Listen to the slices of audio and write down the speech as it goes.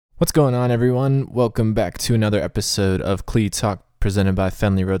What's going on, everyone? Welcome back to another episode of Clee Talk presented by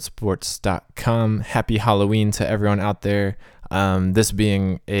FenleyRoadSports.com. Happy Halloween to everyone out there. This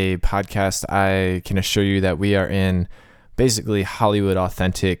being a podcast, I can assure you that we are in basically Hollywood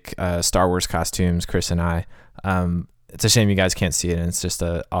authentic Star Wars costumes, Chris and I. It's a shame you guys can't see it, and it's just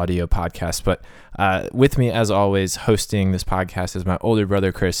an audio podcast. But with me, as always, hosting this podcast is my older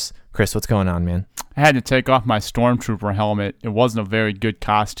brother, Chris. Chris, what's going on, man? I had to take off my Stormtrooper helmet. It wasn't a very good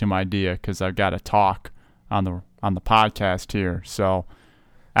costume idea because I've got to talk on the podcast here. So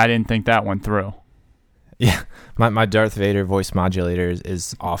I didn't think that one through. Yeah, my Darth Vader voice modulator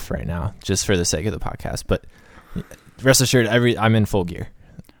is off right now, just for the sake of the podcast. But rest assured, I'm in full gear.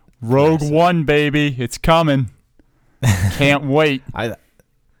 Rogue One, baby, it's coming. Can't wait. I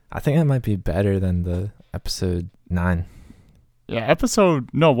think that might be better than the episode 9. Yeah,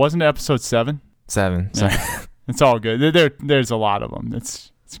 wasn't it episode 7? 7, sorry. Yeah. It's all good. There's a lot of them. It's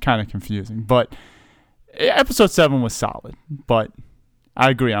kind of confusing. But episode 7 was solid. But I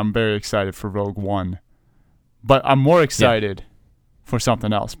agree, I'm very excited for Rogue One. But I'm more excited for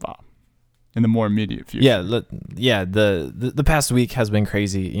something else, Bob, in the more immediate future. Yeah. The past week has been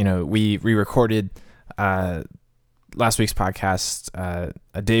crazy. You know, we recorded last week's podcast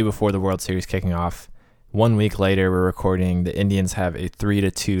a day before the World Series kicking off. 1 week later, we're recording. The Indians have a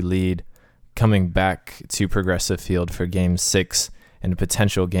 3-2 lead coming back to Progressive Field for Game 6 and a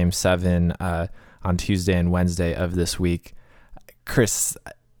potential Game 7 on Tuesday and Wednesday of this week. Chris,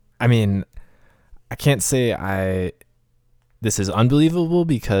 I mean, I can't say this is unbelievable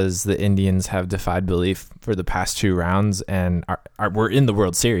because the Indians have defied belief for the past 2 rounds and we're in the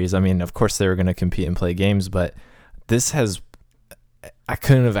World Series. I mean, of course they were going to compete and play games, but I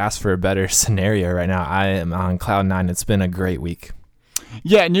couldn't have asked for a better scenario right now. I am on cloud 9. It's been a great week.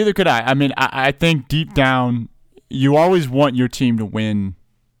 Yeah, neither could I. I mean, I think deep down, you always want your team to win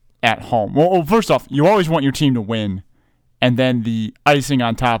at home. Well, first off, you always want your team to win, and then the icing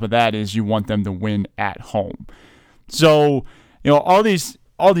on top of that is you want them to win at home. So, all these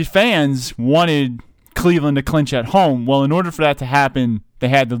fans wanted Cleveland to clinch at home. Well, in order for that to happen, they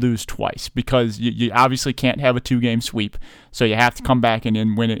had to lose twice because you obviously can't have a 2-game sweep. So you have to come back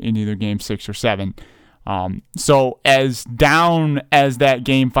and win it in either Game 6 or 7. So as down as that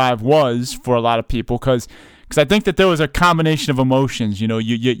Game 5 was for a lot of people, because I think that there was a combination of emotions. You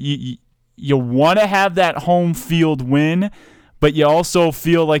want to have that home field win, but you also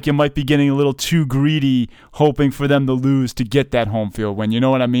feel like you might be getting a little too greedy, hoping for them to lose to get that home field win. You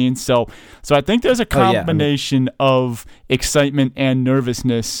know what I mean? So I think there's a combination of excitement and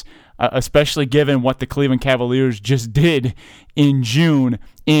nervousness, especially given what the Cleveland Cavaliers just did in June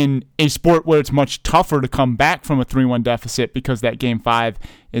in a sport where it's much tougher to come back from a 3-1 deficit because that Game 5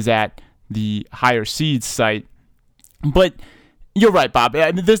 is at the higher seed site. But you're right, Bob.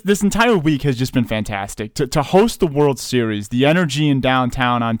 I mean, this entire week has just been fantastic. To host the World Series, the energy in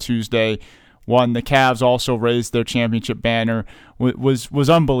downtown on Tuesday, when the Cavs also raised their championship banner, was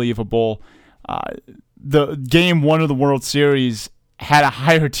unbelievable. The Game 1 of the World Series had a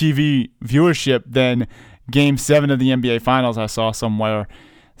higher TV viewership than Game 7 of the NBA Finals, I saw somewhere.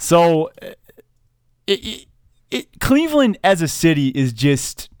 So Cleveland as a city is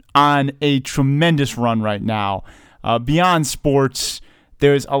just on a tremendous run right now. Beyond sports,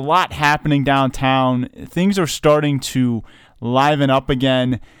 there's a lot happening downtown. Things are starting to liven up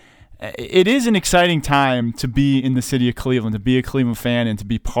again. It is an exciting time to be in the city of Cleveland, to be a Cleveland fan, and to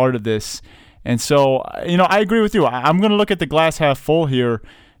be part of this. And so, I agree with you. I'm going to look at the glass half full here.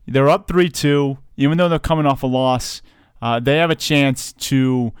 They're up 3-2. Even though they're coming off a loss, they have a chance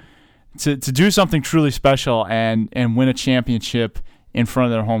to do something truly special and win a championship in front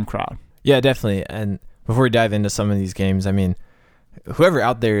of their home crowd. Yeah, definitely. And before we dive into some of these games, I mean, whoever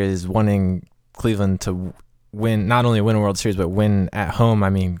out there is wanting Cleveland to win, not only win a World Series, but win at home, I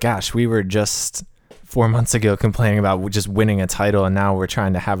mean, gosh, we were just 4 months ago complaining about just winning a title, and now we're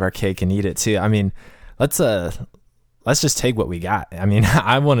trying to have our cake and eat it too. I mean, let's just take what we got. I mean,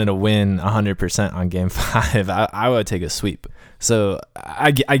 I wanted to win 100% on Game 5. I would take a sweep. So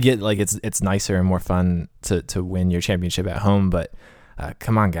I get like it's nicer and more fun to win your championship at home, but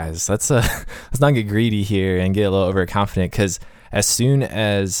come on, guys, let's not get greedy here and get a little overconfident, because as soon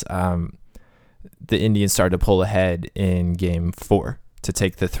as the Indians started to pull ahead in Game 4 to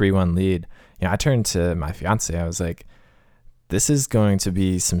take the 3-1 lead, I turned to my fiance. I was like, this is going to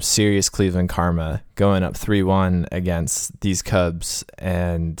be some serious Cleveland karma, going up 3-1 against these Cubs,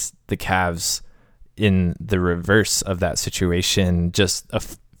 and the Cavs in the reverse of that situation just a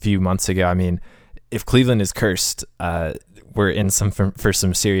few months ago. I mean, if Cleveland is cursed, we're in for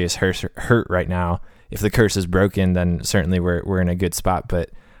some serious hurt right now. If the curse is broken, then certainly we're in a good spot. But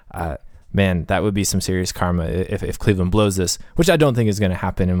man, that would be some serious karma if Cleveland blows this, which I don't think is going to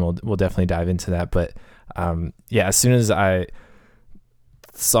happen, and we'll definitely dive into that. But as soon as I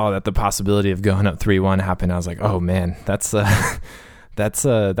saw that the possibility of going up 3-1 happened, I was like, oh man, that's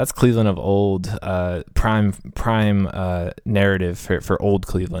Cleveland of old, prime narrative for old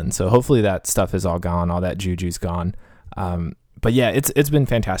Cleveland. So hopefully that stuff is all gone, all that juju's gone. But yeah, it's been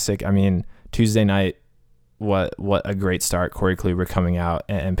fantastic. I mean, Tuesday night, what a great start. Corey Kluber coming out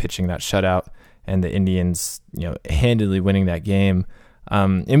and pitching that shutout, and the Indians, handily winning that game.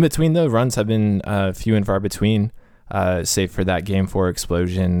 In between, the runs have been few and far between, save for that Game 4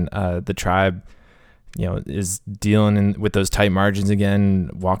 explosion. The Tribe, is dealing with those tight margins again,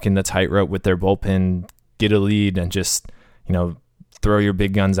 walking the tightrope with their bullpen, get a lead, and just, throw your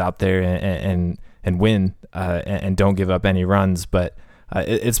big guns out there and win, and don't give up any runs. But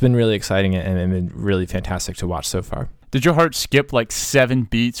it's been really exciting and been really fantastic to watch so far. Did your heart skip like 7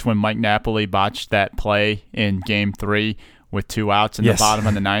 beats when Mike Napoli botched that play in Game 3 with 2 outs in the bottom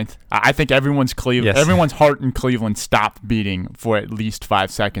of the 9th? I think everyone's heart in Cleveland stopped beating for at least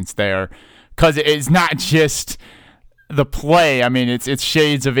 5 seconds there, because it's not just the play. I mean, it's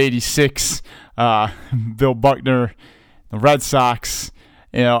shades of '86, Bill Buckner, the Red Sox.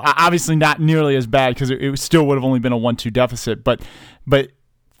 Obviously not nearly as bad, because it still would have only been a 1-2 deficit, but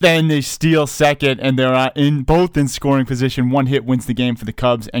then they steal second, and they're in scoring position. 1 hit wins the game for the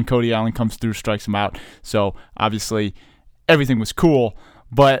Cubs, and Cody Allen comes through, strikes him out. So obviously everything was cool,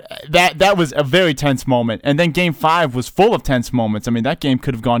 but that was a very tense moment. And then Game 5 was full of tense moments. I mean, that game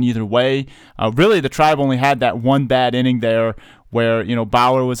could have gone either way. Really, the Tribe only had that one bad inning there where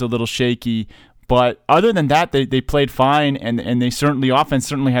Bauer was a little shaky. But other than that, they played fine, and they offense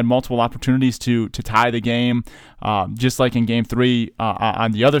certainly had multiple opportunities to tie the game, just like in Game 3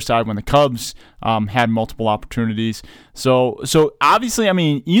 on the other side when the Cubs had multiple opportunities. So obviously, I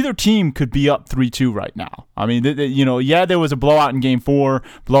mean, either team could be up 3-2 right now. I mean, there was a blowout in Game 4,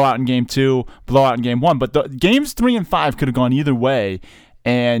 blowout in Game 2, blowout in Game 1, but the Games 3 and 5 could have gone either way.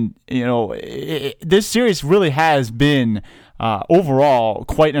 And this series really has been overall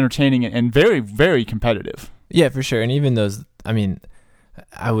quite entertaining and very, very competitive. Yeah, for sure. And even those, I mean,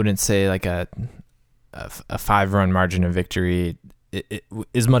 I wouldn't say like a 5-run margin of victory it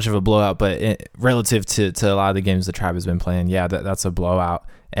is much of a blowout, but relative to a lot of the games the Tribe has been playing, that's a blowout.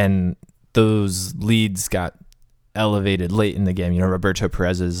 And those leads got elevated late in the game. Roberto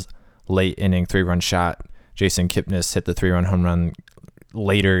Perez's late inning 3-run shot, Jason Kipnis hit the 3-run home run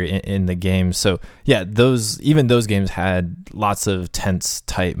later in the game. So those games had lots of tense,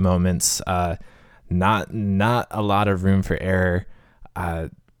 tight moments. Not a lot of room for error.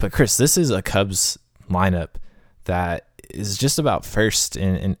 But Chris, this is a Cubs lineup that is just about first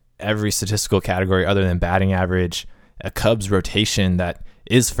in every statistical category other than batting average. A Cubs rotation that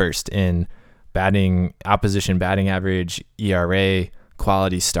is first in opposition batting average, ERA,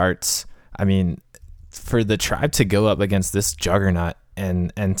 quality starts. I mean, for the Tribe to go up against this juggernaut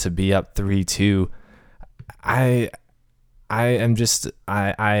and to be up 3-2, I'm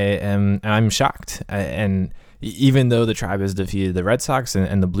shocked. And even though the Tribe has defeated the Red Sox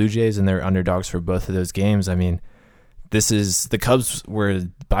and the Blue Jays, and they're underdogs for both of those games, I mean, the Cubs were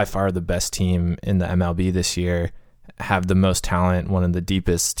by far the best team in the MLB this year, have the most talent, one of the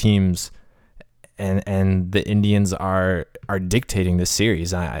deepest teams, and the Indians are dictating this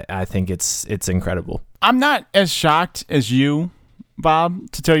series. I think it's incredible. I'm not as shocked as you,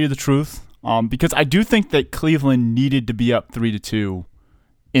 Bob, to tell you the truth, because I do think that Cleveland needed to be up 3-2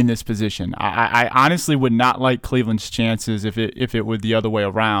 in this position. I honestly would not like Cleveland's chances if it were the other way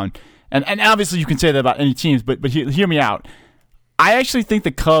around. And obviously you can say that about any teams, but hear me out. I actually think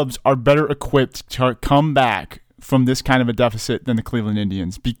the Cubs are better equipped to come back from this kind of a deficit than the Cleveland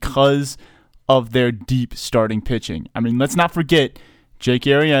Indians because of their deep starting pitching. I mean, let's not forget Jake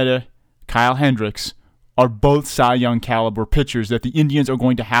Arrieta, Kyle Hendricks are both Cy Young caliber pitchers that the Indians are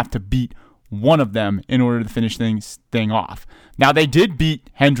going to have to beat one of them in order to finish thing off. Now, they did beat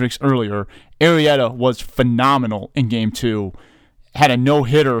Hendricks earlier. Arrieta was phenomenal in Game 2, had a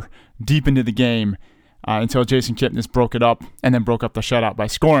no-hitter deep into the game until Jason Kipnis broke it up and then broke up the shutout by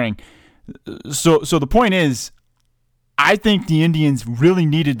scoring. So the point is, I think the Indians really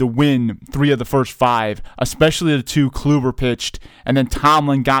needed to win 3 of the first 5, especially the 2 Kluber pitched, and then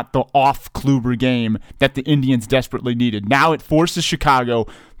Tomlin got the off-Kluber game that the Indians desperately needed. Now it forces Chicago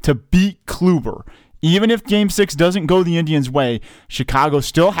to beat Kluber. Even if Game 6 doesn't go the Indians' way, Chicago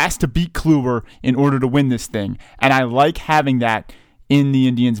still has to beat Kluber in order to win this thing, and I like having that in the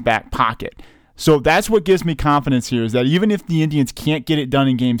Indians' back pocket. So that's what gives me confidence here, is that even if the Indians can't get it done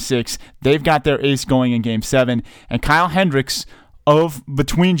in Game 6, they've got their ace going in Game 7. And Kyle Hendricks,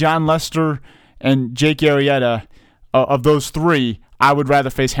 between John Lester and Jake Arrieta, of those three, I would rather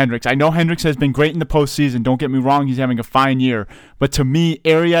face Hendricks. I know Hendricks has been great in the postseason. Don't get me wrong, he's having a fine year. But to me,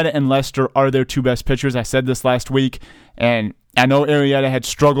 Arrieta and Lester are their two best pitchers. I said this last week, and I know Arrieta had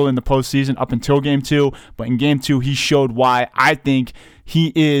struggled in the postseason up until Game 2, but in Game 2, he showed why I think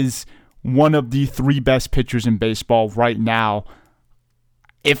he is one of the three best pitchers in baseball right now.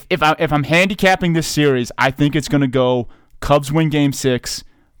 If I'm handicapping this series, I think it's going to go Cubs win Game 6,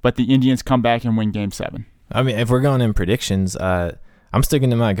 but the Indians come back and win Game 7. I mean, if we're going in predictions, I'm sticking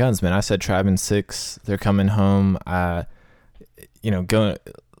to my guns, man. I said Tribe in 6. They're coming home. It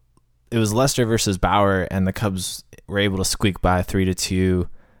was Lester versus Bauer, and the Cubs were able to squeak by 3-2.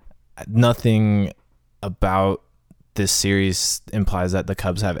 Nothing about this series implies that the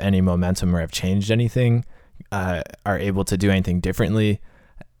Cubs have any momentum or have changed anything, are able to do anything differently.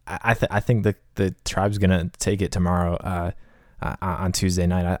 I think the Tribe's gonna take it tomorrow on Tuesday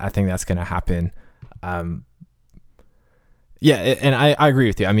night. I think that's gonna happen. Yeah, and I agree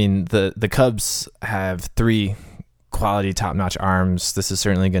with you. I mean, the Cubs have 3 quality, top-notch arms. This is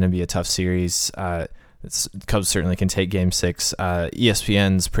certainly going to be a tough series. Cubs certainly can take Game 6.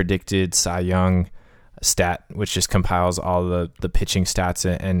 ESPN's predicted Cy Young stat, which just compiles all the pitching stats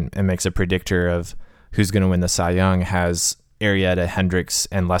and makes a predictor of who's going to win the Cy Young, has Arrieta, Hendricks,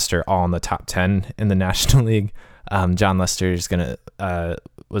 and Lester all in the top 10 in the National League. John Lester is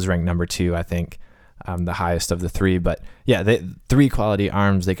was ranked number 2, I think. The highest of the 3, but yeah, 3 quality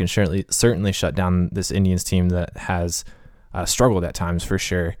arms. They can certainly shut down this Indians team that has struggled at times for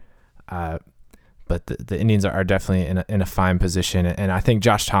sure. But the Indians are definitely in a fine position, and I think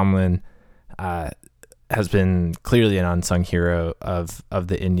Josh Tomlin has been clearly an unsung hero of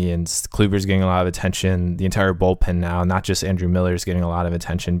the Indians. Kluber's getting a lot of attention. The entire bullpen now, not just Andrew Miller, is getting a lot of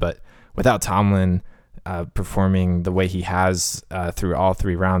attention. But without Tomlin performing the way he has through all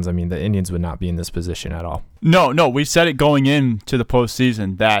 3 rounds, I mean, the Indians would not be in this position at all. No, we said it going into the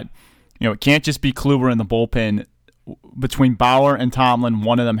postseason that it can't just be Kluber in the bullpen. Between Bauer and Tomlin,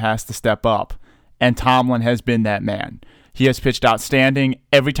 one of them has to step up, and Tomlin has been that man. He has pitched outstanding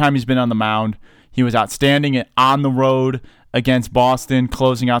every time he's been on the mound. He was outstanding on the road against Boston,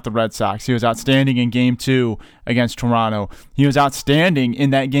 closing out the Red Sox. He was outstanding in Game 2 against Toronto. He was outstanding in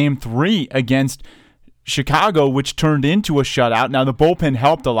that Game 3 against Chicago, which turned into a shutout. Now, the bullpen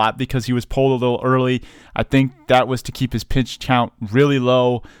helped a lot because he was pulled a little early. I think that was to keep his pitch count really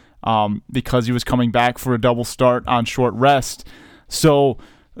low because he was coming back for a double start on short rest. So,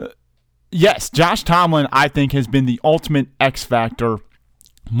 yes, Josh Tomlin, I think, has been the ultimate X factor,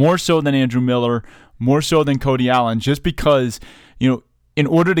 more so than Andrew Miller, more so than Cody Allen, just because, in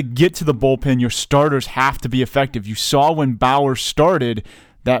order to get to the bullpen, your starters have to be effective. You saw when Bauer started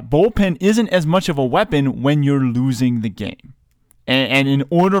that bullpen isn't as much of a weapon when you're losing the game. And in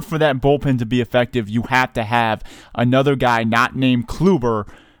order for that bullpen to be effective, you have to have another guy not named Kluber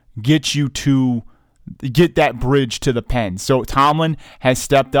get that bridge to the pen. So Tomlin has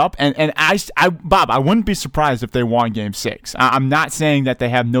stepped up, and Bob, I wouldn't be surprised if they won Game 6. I'm not saying that they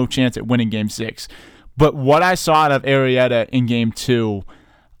have no chance at winning Game 6, but what I saw out of Arrieta in Game 2,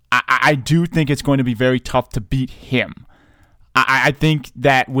 I do think it's going to be very tough to beat him. I think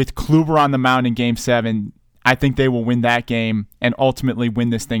that with Kluber on the mound in Game 7, I think they will win that game and ultimately win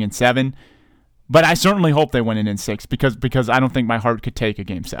this thing in 7. But I certainly hope they win it in 6 because I don't think my heart could take a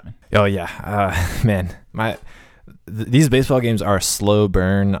Game 7. Oh, yeah. Man, these baseball games are a slow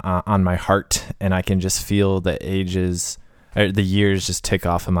burn on my heart, and I can just feel the years just tick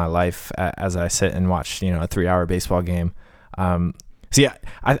off in my life as I sit and watch, a 3-hour baseball game. So, yeah,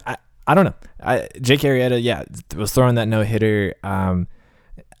 I don't know. Jake Arrieta, was throwing that no-hitter.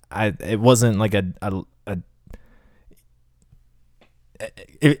 It wasn't like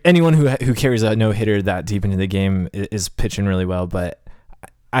anyone who carries a no-hitter that deep into the game is pitching really well, but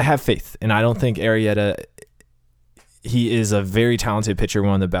I have faith, and I don't think Arrieta, he is a very talented pitcher,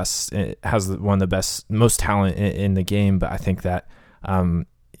 one of the best, has one of the best, most talent in the game, but I think that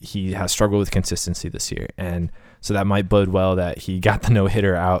he has struggled with consistency this year, and so that might bode well that he got the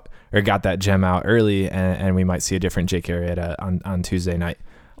no-hitter out, or got that gem out early, and we might see a different Jake Arrieta on Tuesday night.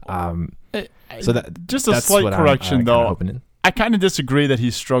 So that just a slight correction, though. I kind of disagree that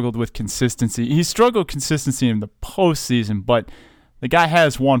he's struggled with consistency. He struggled consistency in the postseason, but the guy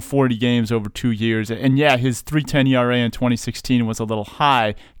has won 40 games over 2 years. And yeah, his 3.10 ERA in 2016 was a little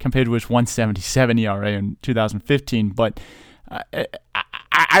high compared to his 1.77 ERA in 2015. But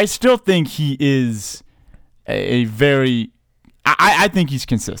I still think he is a very. I think he's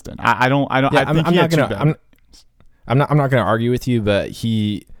consistent. I think I'm not going to argue with you, but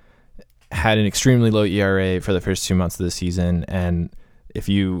had an extremely low ERA for the first 2 months of the season, and if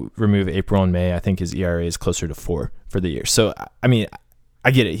you remove April and May, I think his ERA is closer to 4 for the year. So, I mean,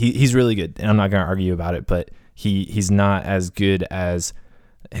 I get it. He's really good, and I'm not going to argue about it, but he's not as good as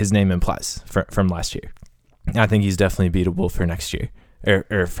his name implies from last year. I think he's definitely beatable for next year,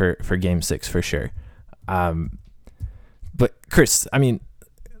 or for Game 6 for sure. But Chris, I mean,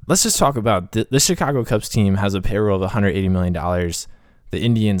 let's just talk about the Chicago Cubs team has a payroll of $180 million. The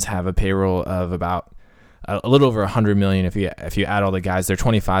Indians have a payroll of about a little over $100 million. If you add all the guys, their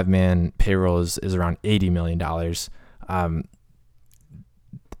 25-man payroll is around $80 million.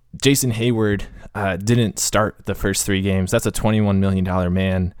 Jason Hayward didn't start the first 3 games. That's a $21 million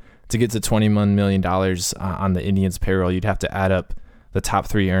man. To get to $21 million on the Indians' payroll, you'd have to add up the top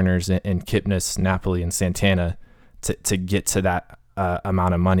 3 earners in Kipnis, Napoli, and Santana to get to that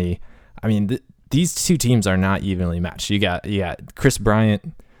amount of money. I mean, these two teams are not evenly matched. You got Chris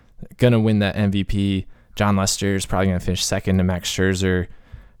Bryant gonna win that MVP. John Lester is probably gonna finish second to Max Scherzer.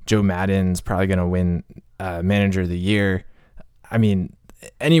 Joe Maddon's probably gonna win Manager of the Year. I mean,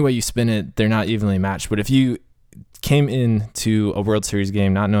 any way you spin it, they're not evenly matched. But if you came into a World Series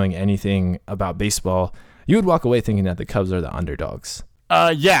game not knowing anything about baseball, you would walk away thinking that the Cubs are the underdogs.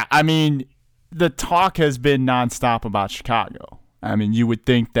 Yeah, I mean, the talk has been nonstop about Chicago. I mean, you would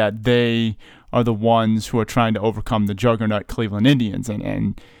think that they are the ones who are trying to overcome the juggernaut Cleveland Indians,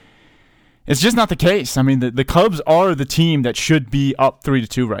 and it's just not the case. I mean, the Cubs are the team that should be up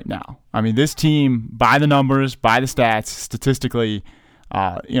 3-2 right now. I mean, this team, by the numbers, by the stats, statistically,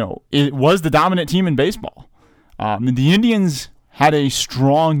 it was the dominant team in baseball. The Indians had a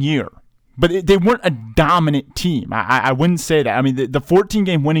strong year, but they weren't a dominant team. I wouldn't say that. I mean, the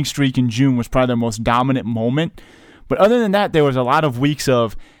 14-game winning streak in June was probably their most dominant moment. But other than that, there was a lot of weeks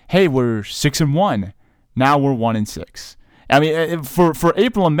of, hey, we're 6-1. Now we're 1-6. I mean, for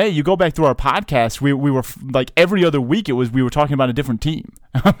April and May, you go back through our podcast, we were like every other week we were talking about a different team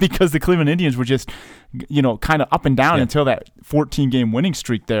because the Cleveland Indians were just, kind of up and down until that 14-game winning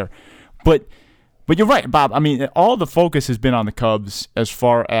streak there. But you're right, Bob. I mean, all the focus has been on the Cubs as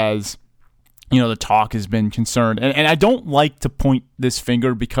far as, the talk has been concerned. And I don't like to point this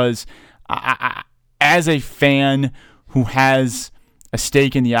finger because I as a fan who has a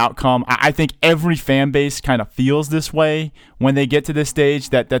stake in the outcome, I think every fan base kind of feels this way when they get to this stage,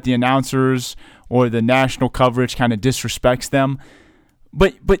 that the announcers or the national coverage kind of disrespects them.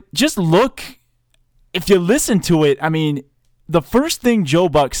 But just look, if you listen to it, I mean, the first thing Joe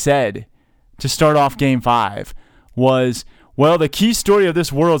Buck said to start off Game 5 was, well, the key story of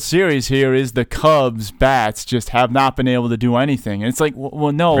this World Series here is the Cubs' bats just have not been able to do anything. And it's like,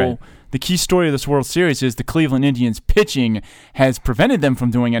 well, no. Right. The key story of this World Series is the Cleveland Indians pitching has prevented them from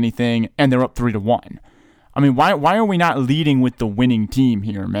doing anything, and they're up 3-1. I mean, why are we not leading with the winning team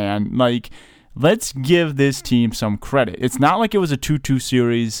here, man? Like, let's give this team some credit. It's not like it was a 2-2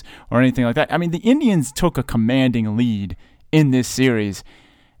 series or anything like that. I mean, the Indians took a commanding lead in this series,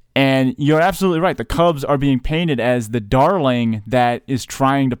 and you're absolutely right. The Cubs are being painted as the darling that is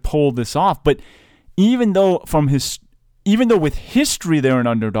trying to pull this off. But even though with history they're an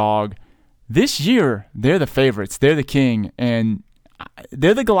underdog, this year they're the favorites. They're the king, and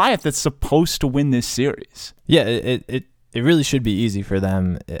they're the Goliath that's supposed to win this series. Yeah, it really should be easy for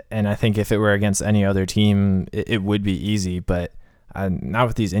them, and I think if it were against any other team, it would be easy. But not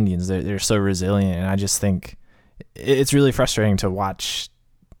with these Indians. They're so resilient, and I just think it's really frustrating to watch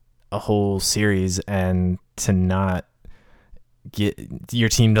a whole series and to not get your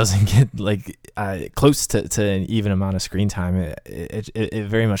team doesn't get like close to an even amount of screen time. It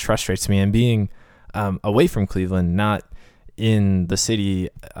very much frustrates me. And being away from Cleveland, not in the city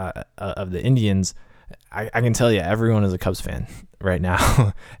of the Indians, I can tell you everyone is a Cubs fan right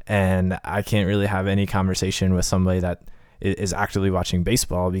now, and I can't really have any conversation with somebody that is actively watching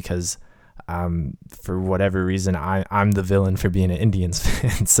baseball because for whatever reason I'm the villain for being an Indians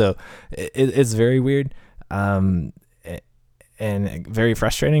fan. So it's very weird. And very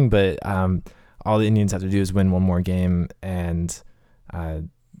frustrating, but all the Indians have to do is win one more game, and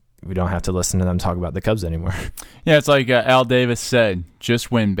we don't have to listen to them talk about the Cubs anymore. Yeah, it's like Al Davis said,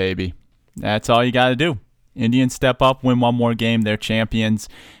 just win, baby. That's all you got to do. Indians step up, win one more game, they're champions,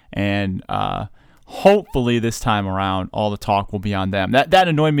 and hopefully this time around all the talk will be on them. That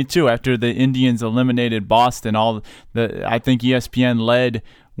annoyed me too after the Indians eliminated Boston. I think ESPN led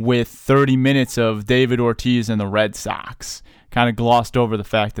with 30 minutes of David Ortiz and the Red Sox. Kind of glossed over the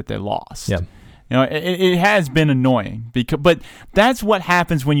fact that they lost. Yeah. It has been annoying, but that's what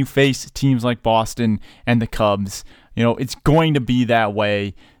happens when you face teams like Boston and the Cubs. It's going to be that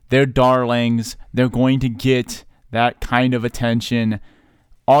way. They're darlings. They're going to get that kind of attention.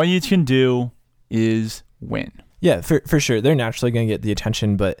 all you can do is win. Yeah, for sure. They're naturally going to get the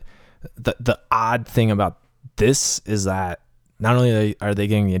attention, but the odd thing about this is that not only are they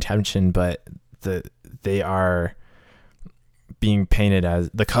getting the attention, but they are being painted as,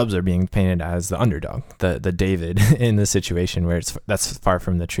 the Cubs are being painted as the underdog, the David in the situation where that's far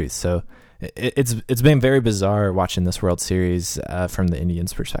from the truth. So it's been very bizarre watching this World Series from the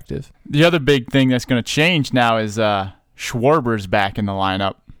Indians' perspective. The other big thing that's going to change now is Schwarber's back in the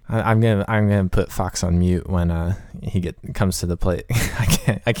lineup. I'm gonna put Fox on mute when he comes to the plate.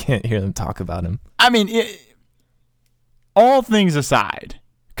 I can't hear them talk about him. I mean, all things aside,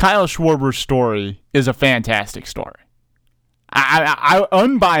 Kyle Schwarber's story is a fantastic story. I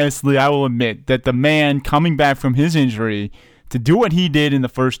unbiasedly, I will admit that the man coming back from his injury to do what he did in the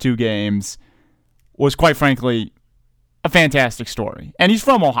first two games was, quite frankly, a fantastic story. And he's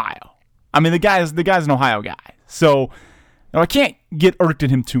from Ohio. I mean, the guy's an Ohio guy. So I can't get irked at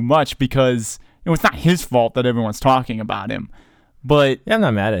him too much because it's not his fault that everyone's talking about him. But yeah, I'm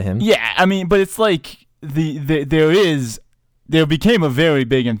not mad at him. Yeah, I mean, but it's like there became a very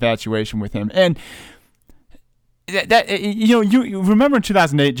big infatuation with him. And you remember in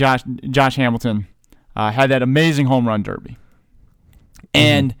 2008, Josh Hamilton had that amazing home run derby.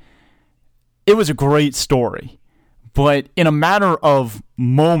 And it was a great story. But in a matter of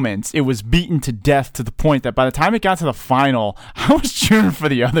moments, it was beaten to death to the point that by the time it got to the final, I was cheering for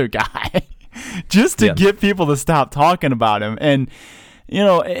the other guy just to get people to stop talking about him. And,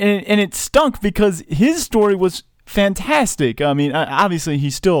 and it stunk because his story was fantastic. I mean, obviously, he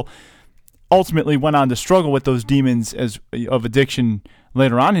still ultimately went on to struggle with those demons of addiction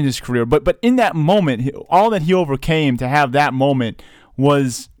later on in his career. But in that moment, all that he overcame to have that moment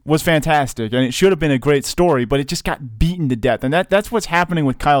was fantastic, and it should have been a great story, but it just got beaten to death. And that's what's happening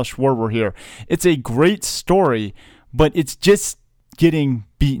with Kyle Schwarber here. It's a great story, but it's just getting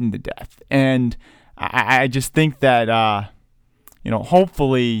beaten to death. And I just think that,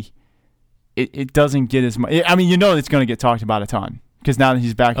 hopefully it doesn't get as much. I mean, it's going to get talked about a ton. Because now that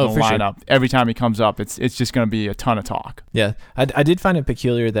he's back in the lineup, every time he comes up, it's just going to be a ton of talk. Yeah, I did find it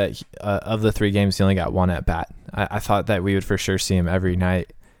peculiar that of the 3 games, he only got 1 at bat. I thought that we would for sure see him every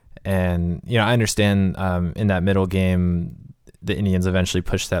night. And, I understand in that middle game, the Indians eventually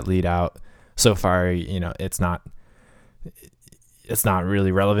pushed that lead out. So far, it's not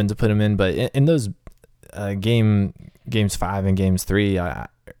really relevant to put him in. But in those games 5 and games 3,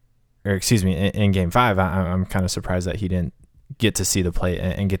 in game 5, I'm kind of surprised that he didn't get to see the plate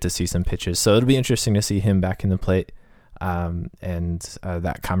and get to see some pitches. So it'll be interesting to see him back in the plate and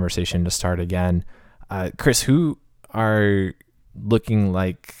that conversation to start again. Chris, who are looking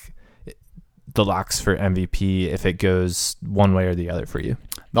like the locks for MVP if it goes one way or the other for you?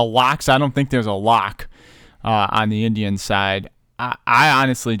 The locks, I don't think there's a lock on the Indians side. I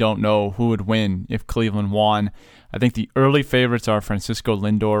honestly don't know who would win if Cleveland won. I think the early favorites are Francisco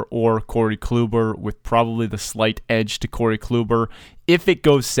Lindor or Corey Kluber, with probably the slight edge to Corey Kluber. If it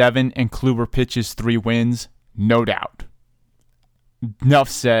goes 7 and Kluber pitches 3 wins, no doubt. Enough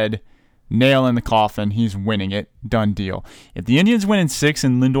said. Nail in the coffin. He's winning it. Done deal. If the Indians win in 6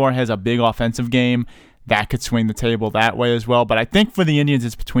 and Lindor has a big offensive game, that could swing the table that way as well. But I think for the Indians,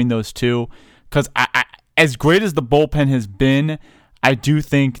 it's between those two. Because as great as the bullpen has been, I do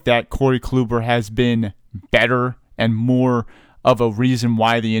think that Corey Kluber has been better and more of a reason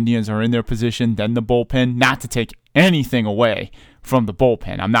why the Indians are in their position than the bullpen. Not to take anything away from the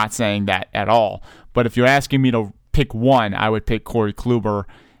bullpen. I'm not saying that at all. But if you're asking me to pick one, I would pick Corey Kluber.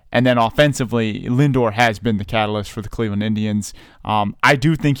 And then offensively, Lindor has been the catalyst for the Cleveland Indians. I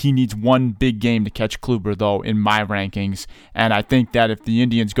do think he needs one big game to catch Kluber, though, in my rankings. And I think that if the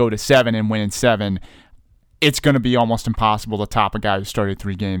Indians go to 7 and win in 7, it's going to be almost impossible to top a guy who started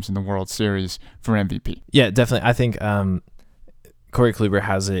 3 games in the World Series for MVP. Yeah, definitely. I think Corey Kluber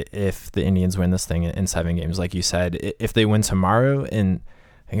has it if the Indians win this thing in 7 games, like you said. If they win tomorrow, and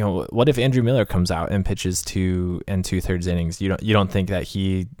what if Andrew Miller comes out and pitches 2 2/3 innings? You don't think that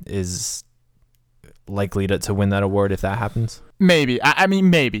he is likely to win that award if that happens? Maybe. I mean,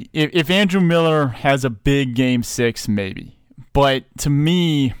 maybe. If Andrew Miller has a big game 6, maybe. But to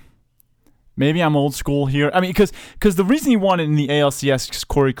me, maybe I'm old school here. I mean, because the reason he won it in the ALCS is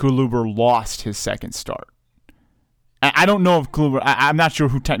Corey Kluber lost his second start. I don't know if Kluber, I'm not sure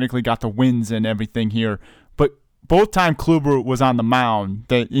who technically got the wins and everything here, but both time Kluber was on the mound,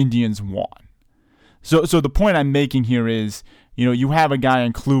 the Indians won. So the point I'm making here is, you have a guy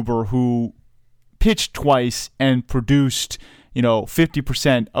in Kluber who pitched twice and produced,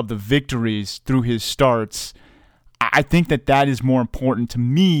 50% of the victories through his starts. I think that is more important to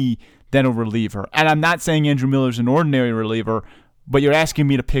me than a reliever. And I'm not saying Andrew Miller's an ordinary reliever, But you're asking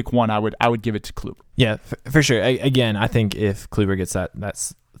me to pick one. I would give it to Kluber. Yeah, for sure. Again, I think if Kluber gets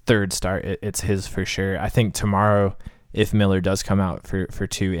that third start, it's his for sure. I think tomorrow, if Miller does come out for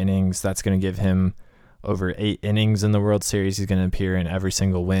 2 innings, that's going to give him over 8 innings in the World Series. He's going to appear in every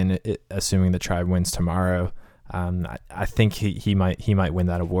single win, assuming the Tribe wins tomorrow. I think he might win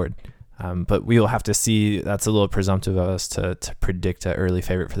that award. But we will have to see. That's a little presumptive of us to predict an early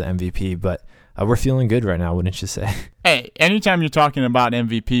favorite for the MVP, but we're feeling good right now, wouldn't you say? Hey, anytime you're talking about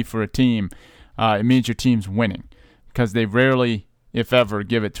MVP for a team, it means your team's winning, because they rarely, if ever,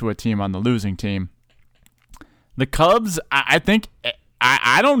 give it to a team on the losing team. The Cubs, I think,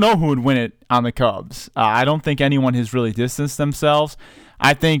 I don't know who would win it on the Cubs. I don't think anyone has really distanced themselves.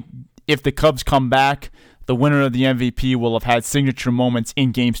 I think if the Cubs come back, the winner of the MVP will have had signature moments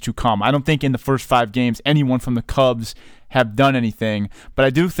in games to come. I don't think in the first 5 games anyone from the Cubs have done anything, but I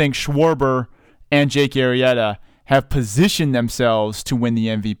do think Schwarber and Jake Arrieta have positioned themselves to win the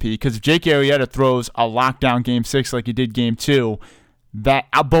MVP, because if Jake Arrieta throws a lockdown Game 6 like he did Game 2, that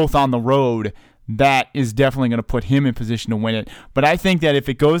both on the road, that is definitely going to put him in position to win it. But I think that if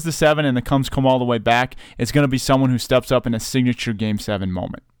it goes to 7 and the Cubs come all the way back, it's going to be someone who steps up in a signature Game 7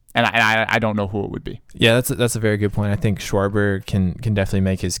 moment. And I don't know who it would be. Yeah, that's a very good point. I think Schwarber can definitely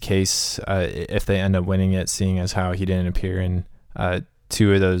make his case if they end up winning it, seeing as how he didn't appear in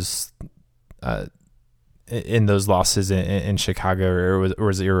 2 of those in those losses in Chicago, or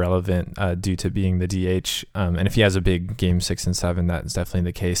was irrelevant due to being the DH. And if he has a big Game 6 and 7, that's definitely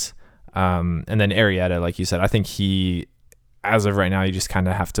the case. And then Arrieta, like you said, I think he, as of right now, you just kind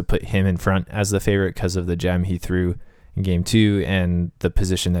of have to put him in front as the favorite because of the gem he threw in Game 2 and the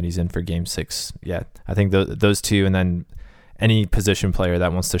position that he's in for Game 6. Yeah, I think those 2, and then any position player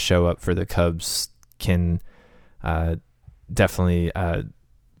that wants to show up for the Cubs can definitely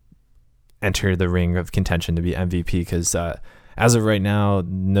enter the ring of contention to be MVP, because as of right now,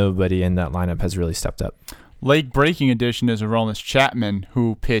 nobody in that lineup has really stepped up. Late breaking addition is Aroldis Chapman,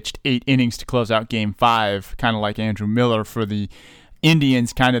 who pitched 8 innings to close out Game 5, kind of like Andrew Miller for the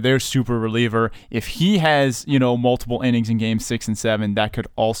Indians, kind of their super reliever. If he has, multiple innings in Game 6 and 7, that could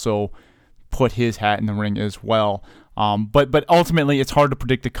also put his hat in the ring as well. But ultimately, it's hard to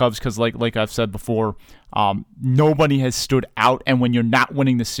predict the Cubs because, like I've said before, nobody has stood out, and when you're not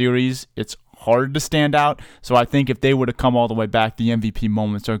winning the series, it's hard to stand out. So I think if they were to come all the way back, the MVP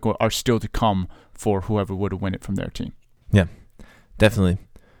moments are still to come for whoever would have win it from their team. Yeah, definitely.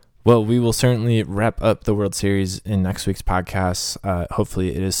 Well, we will certainly wrap up the World Series in next week's podcast.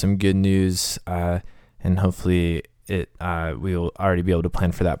 Hopefully it is some good news, and hopefully we will already be able to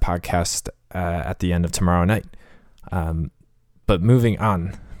plan for that podcast at the end of tomorrow night. But moving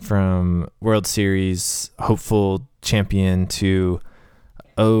on from World Series hopeful champion to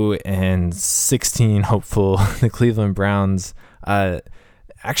 0-16 hopeful, the Cleveland Browns.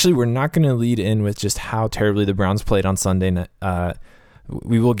 Actually, we're not going to lead in with just how terribly the Browns played on Sunday night.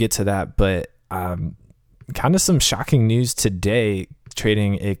 We will get to that, but kind of some shocking news today,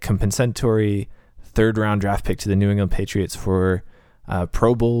 trading a compensatory 3rd-round draft pick to the New England Patriots for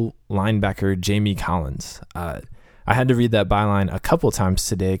Pro Bowl linebacker Jamie Collins. I had to read that byline a couple times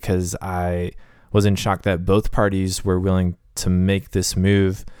today because I was in shock that both parties were willing to make this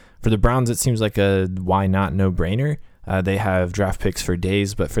move. For the Browns, it seems like a why not no-brainer. They have draft picks for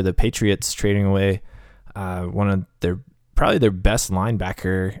days, but for the Patriots, trading away one of probably their best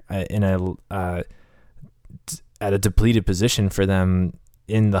linebacker at a depleted position for them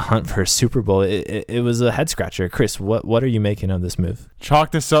in the hunt for a Super Bowl, it was a head scratcher. Chris, what are you making of this move?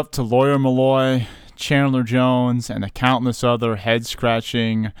 Chalk this up to Lawyer Malloy, Chandler Jones, and the countless other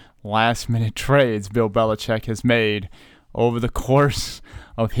head-scratching last-minute trades Bill Belichick has made over the course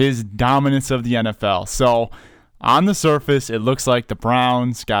of his dominance of the NFL. So on the surface, it looks like the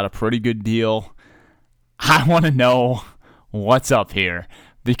Browns got a pretty good deal. I want to know what's up here,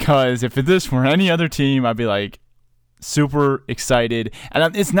 because if this were any other team, I'd be like super excited.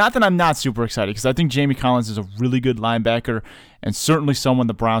 And it's not that I'm not super excited, because I think Jamie Collins is a really good linebacker and certainly someone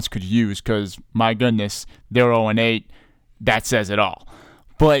the Browns could use, because my goodness, they're 0-8. That says it all.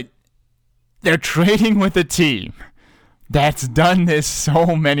 But they're trading with a team that's done this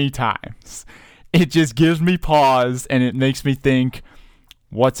so many times. It just gives me pause, and it makes me think,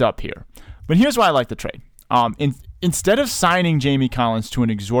 what's up here? But here's why I like the trade. Instead of signing Jamie Collins to an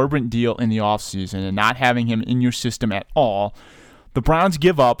exorbitant deal in the offseason and not having him in your system at all, the Browns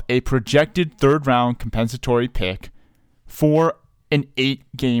give up a projected 3rd-round compensatory pick for an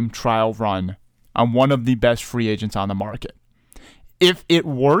 8-game trial run on one of the best free agents on the market. If it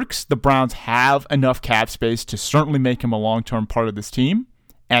works, the Browns have enough cap space to certainly make him a long-term part of this team,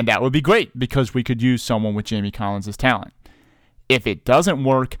 and that would be great because we could use someone with Jamie Collins' talent. If it doesn't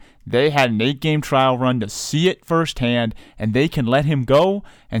work, they had an 8-game trial run to see it firsthand, and they can let him go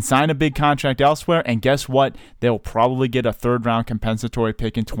and sign a big contract elsewhere. And guess what? They'll probably get a third-round compensatory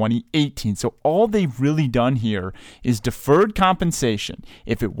pick in 2018. So all they've really done here is deferred compensation.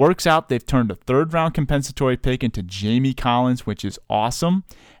 If it works out, they've turned a third-round compensatory pick into Jamie Collins, which is awesome.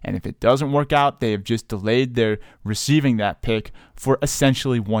 And if it doesn't work out, they have just delayed their receiving that pick for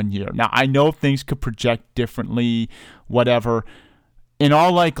essentially 1 year. Now, I know things could project differently, whatever. In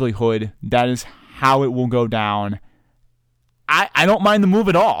all likelihood, that is how it will go down. I don't mind the move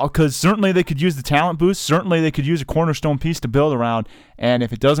at all, because certainly they could use the talent boost. Certainly they could use a cornerstone piece to build around. And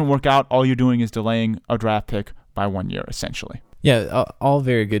if it doesn't work out, all you're doing is delaying a draft pick by 1 year, essentially. Yeah, all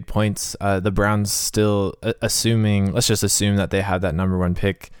very good points. The Browns still let's just assume that they have that number 1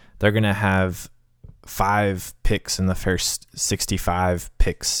 pick. They're going to have 5 picks in the first 65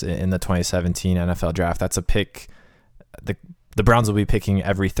 picks in the 2017 NFL draft. That's a pick. The Browns will be picking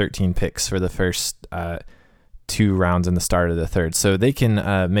every 13 picks for the first 2 rounds and the start of the third. So they can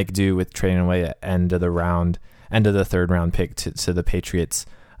make do with trading away at end of the third round pick to the Patriots.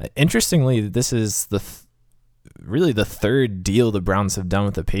 Interestingly, this is really the third deal the Browns have done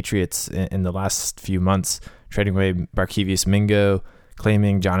with the Patriots in the last few months, trading away Barkevious Mingo,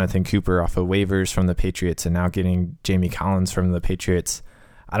 claiming Jonathan Cooper off of waivers from the Patriots, and now getting Jamie Collins from the Patriots.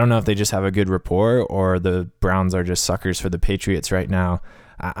 I don't know if they just have a good rapport or the Browns are just suckers for the Patriots right now.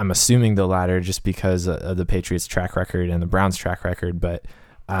 I'm assuming the latter just because of the Patriots' track record and the Browns' track record. But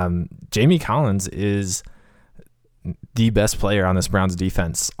Jamie Collins is the best player on this Browns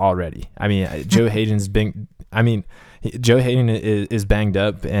defense already. I mean, Joe Hayden is banged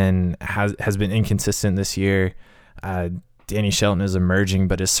up and has been inconsistent this year. Danny Shelton is emerging,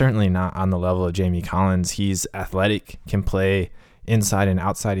 but is certainly not on the level of Jamie Collins. He's athletic, can play inside and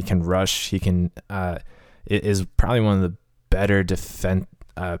outside. He can rush. He can is probably one of the better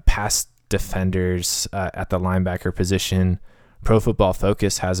pass defenders at the linebacker position. Pro Football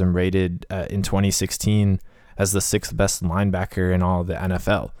Focus has him rated in 2016 as the 6th best linebacker in all of the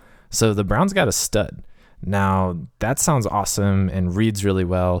NFL. So the Browns got a stud. Now, that sounds awesome and reads really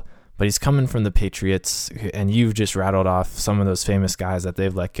well, but he's coming from the Patriots, and you've just rattled off some of those famous guys that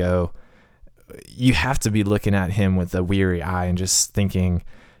they've let go. You have to be looking at him with a weary eye and just thinking,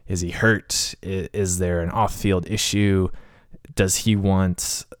 is he hurt? Is there an off-field issue? Does he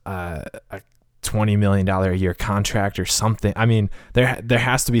want a $20 million a year contract or something? I mean, there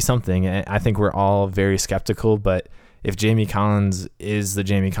has to be something. I think we're all very skeptical, but if Jamie Collins is the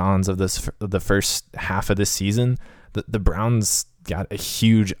Jamie Collins of the first half of this season, the Browns got a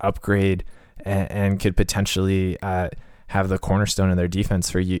huge upgrade and could potentially have the cornerstone of their defense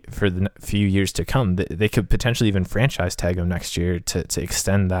for the few years to come. They could potentially even franchise tag him next year to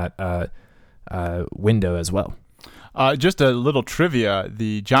extend that window as well. Just a little trivia: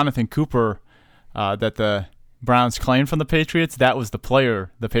 the Jonathan Cooper that the Browns claimed from the Patriots, that was the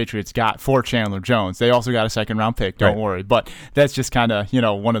player the Patriots got for Chandler Jones. They also got a 2nd-round pick, don't worry. But that's just kind of,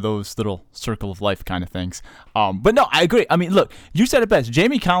 one of those little circle of life kind of things. But no, I agree. I mean, look, you said it best.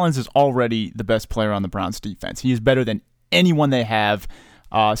 Jamie Collins is already the best player on the Browns defense. He is better than anyone they have,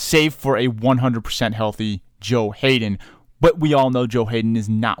 save for a 100% healthy Joe Hayden. But we all know Joe Hayden is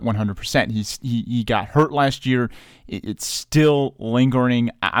not 100%. He got hurt last year. It's still lingering.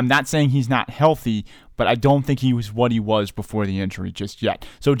 I'm not saying he's not healthy, but I don't think he was what he was before the injury just yet.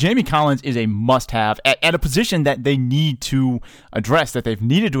 So Jamie Collins is a must-have at a position that they need to address, that they've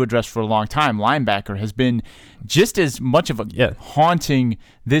needed to address for a long time. Linebacker has been just as much of a haunting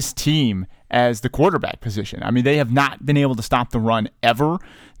this team as the quarterback position. I mean, they have not been able to stop the run ever.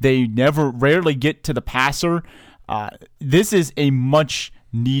 They rarely get to the passer. This is a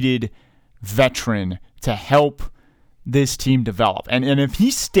much-needed veteran to help this team develop. And if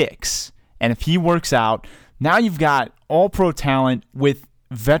he sticks, and if he works out, now you've got all-pro talent with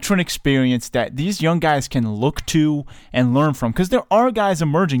veteran experience that these young guys can look to and learn from. Because there are guys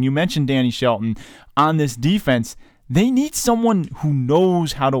emerging. You mentioned Danny Shelton on this defense. They need someone who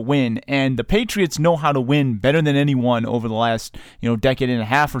knows how to win, and the Patriots know how to win better than anyone over the last decade and a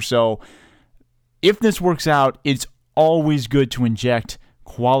half or so. If this works out, it's always good to inject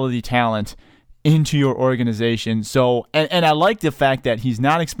quality talent into your organization. So, and I like the fact that he's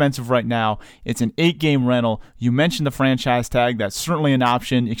not expensive right now. It's an 8-game rental. You mentioned the franchise tag. That's certainly an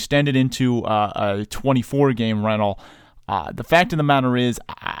option. Extended into a 24-game rental. The fact of the matter is,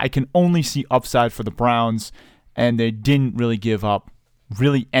 I can only see upside for the Browns, and they didn't really give up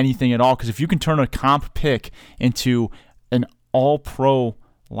really anything at all. Because if you can turn a comp pick into an all-pro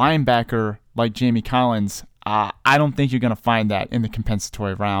linebacker like Jamie Collins, I don't think you're going to find that in the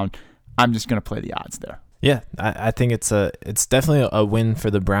compensatory round. I'm just going to play the odds there. Yeah, I think it's definitely a win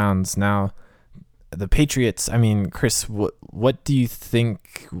for the Browns. Now, the Patriots, I mean, Chris, what do you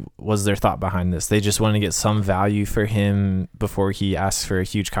think was their thought behind this? They just want to get some value for him before he asks for a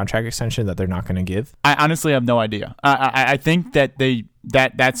huge contract extension that they're not going to give? I honestly have no idea. I think that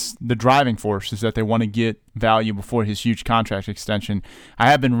that's the driving force, is that they want to get value before his huge contract extension.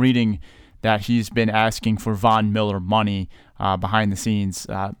 I have been reading that he's been asking for Von Miller money behind the scenes.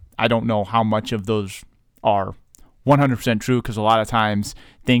 I don't know how much of those are 100% true, because a lot of times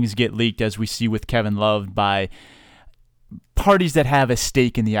things get leaked, as we see with Kevin Love, by parties that have a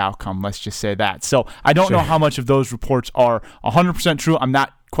stake in the outcome. Let's just say that. So I don't know how much of those reports are 100% true. I'm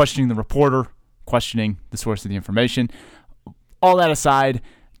not questioning the reporter, questioning the source of the information. All that aside,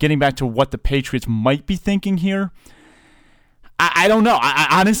 getting back to what the Patriots might be thinking here, I don't know. I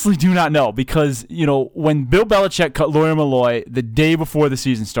honestly do not know, because, when Bill Belichick cut Lawyer Milloy the day before the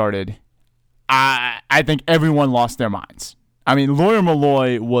season started, I think everyone lost their minds. I mean, Lawyer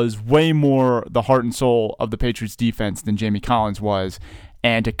Milloy was way more the heart and soul of the Patriots defense than Jamie Collins was.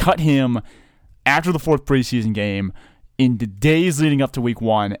 And to cut him after the fourth preseason game, in the days leading up to week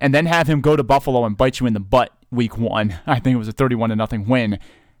 1, and then have him go to Buffalo and bite you in the butt week 1, I think it was a 31-0 win.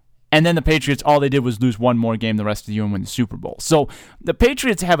 And then the Patriots, all they did was lose one more game the rest of the year and win the Super Bowl. So the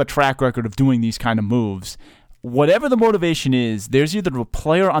Patriots have a track record of doing these kind of moves. Whatever the motivation is, there's either a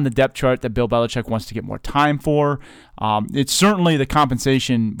player on the depth chart that Bill Belichick wants to get more time for. It's certainly the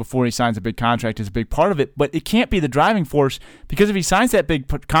compensation before he signs a big contract is a big part of it, but it can't be the driving force, because if he signs that big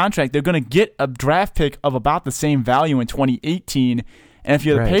contract, they're going to get a draft pick of about the same value in 2018. And if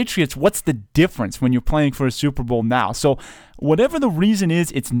you're the Patriots, what's the difference when you're playing for a Super Bowl now? So whatever the reason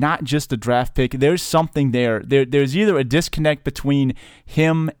is, it's not just a draft pick. There's something there. There's either a disconnect between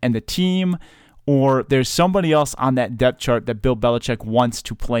him and the team, or there's somebody else on that depth chart that Bill Belichick wants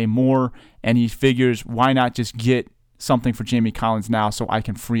to play more, and he figures, why not just get something for Jamie Collins now so I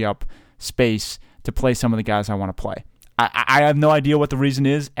can free up space to play some of the guys I want to play. I have no idea what the reason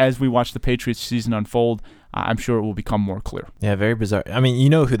is. As we watch the Patriots season unfold, I'm sure it will become more clear. Yeah, very bizarre. I mean, you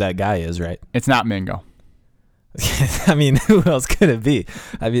know who that guy is, right? It's not Mingo. I mean, who else could it be?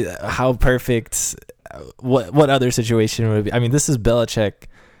 I mean, how perfect, what other situation would it be? I mean, this is Belichick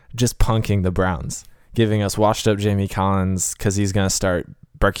just punking the Browns, giving us washed up Jamie Collins because he's going to start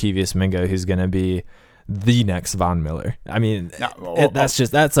Barkevious Mingo, who's going to be the next Von Miller. I mean,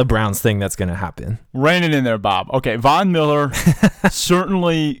 that's a Browns thing that's going to happen. Rein it in there, Bob. Okay, Von Miller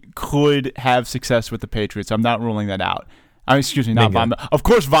certainly could have success with the Patriots. I'm not ruling that out. Excuse me, not Von Miller. Of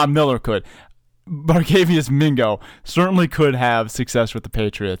course, Von Miller could. Barkevious Mingo certainly could have success with the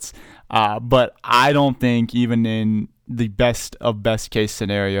Patriots, but I don't think, even in the best of best case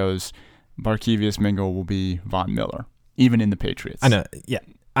scenarios, Barkevious Mingo will be Von Miller, even in the Patriots. I know. Yeah,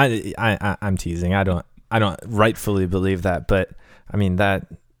 I'm teasing. I don't rightfully believe that, but I mean that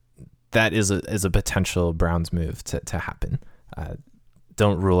is a potential Browns move to happen.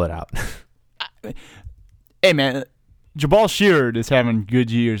 Don't rule it out. Hey man, Jabal Sheard is having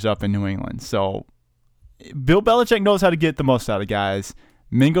good years up in New England, so Bill Belichick knows how to get the most out of guys.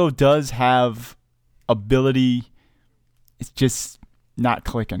 Mingo does have ability. It's just not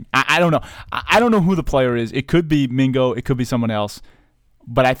clicking. I don't know. I don't know who the player is. It could be Mingo. It could be someone else.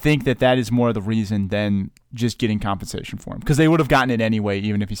 But I think that is more the reason than just getting compensation for him, because they would have gotten it anyway,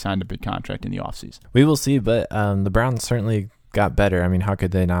 even if he signed a big contract in the offseason. We will see, but the Browns certainly got better. I mean, how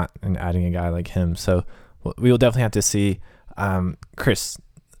could they not in adding a guy like him? So we will definitely have to see. Chris,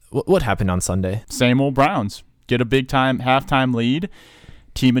 what happened on Sunday? Same old Browns. Get a big-time halftime lead.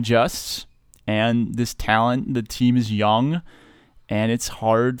 Team adjusts. And this talent, the team is young, and it's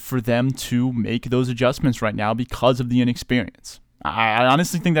hard for them to make those adjustments right now because of the inexperience. I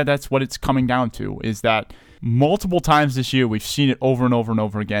honestly think that that's what it's coming down to, is that multiple times this year we've seen it over and over and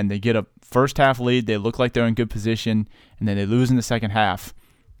over again. They get a first-half lead, they look like they're in good position, and then they lose in the second half.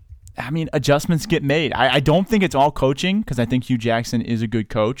 I mean, adjustments get made. I don't think it's all coaching, because I think Hugh Jackson is a good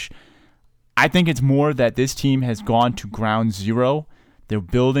coach. I think it's more that this team has gone to ground zero. They're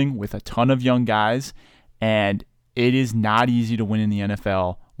building with a ton of young guys, and it is not easy to win in the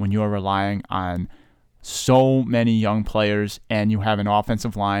NFL when you are relying on so many young players and you have an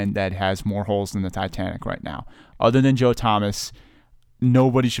offensive line that has more holes than the Titanic right now. Other than Joe Thomas,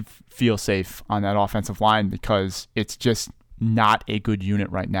 nobody should feel safe on that offensive line, because it's just not a good unit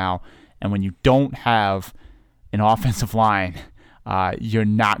right now. And when you don't have an offensive line, you're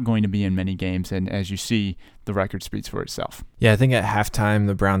not going to be in many games. And as you see, the record speaks for itself. Yeah, I think at halftime,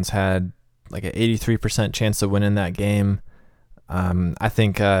 the Browns had like an 83% chance of winning that game. I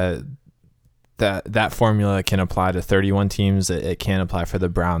think the that formula can apply to 31 teams. It can't apply for the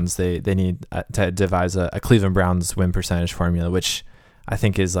Browns. They need to devise a Cleveland Browns win percentage formula, which I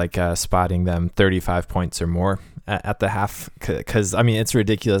think is like spotting them 35 points or more at the half. Because I mean, it's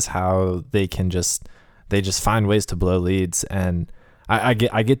ridiculous how they just find ways to blow leads. And I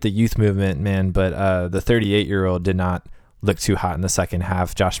get the youth movement, man, but the 38-year-old did not look too hot in the second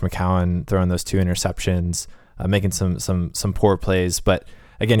half. Josh McCown throwing those 2 interceptions, making some poor plays, but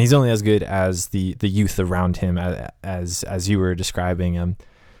again, he's only as good as the youth around him, as you were describing.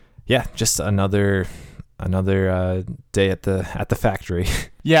 Yeah, just another day at the factory.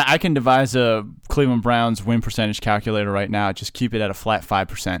 Yeah, I can devise a Cleveland Browns win percentage calculator right now. Just keep it at a flat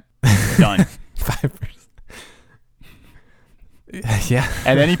 5%. Done. 5%. Yeah.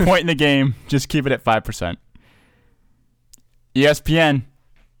 At any point in the game, just keep it at 5%. ESPN,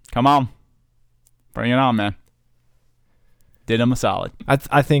 come on, bring it on, man. Did them a solid.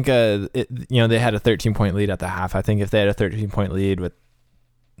 I think they had a 13-point lead at the half. I think if they had a 13-point lead with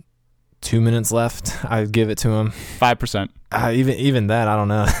 2 minutes left, I'd give it to them. 5%. Even that, I don't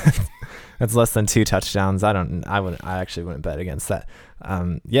know. That's less than 2 touchdowns. I actually wouldn't bet against that.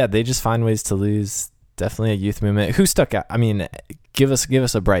 Yeah, they just find ways to lose. Definitely a youth movement. Who stuck out? I mean, give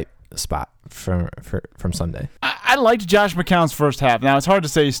us a bright spot from Sunday. I liked Josh McCown's first half. Now it's hard to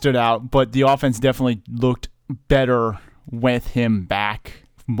say he stood out, but the offense definitely looked better with him back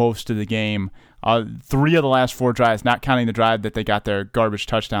most of the game. 3 of the last 4 drives, not counting the drive that they got their garbage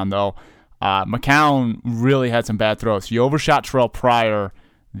touchdown, though. McCown really had some bad throws. He overshot Terrell Pryor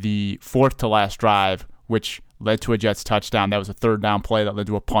the 4th to last drive, which led to a Jets touchdown. That was a 3rd down play that led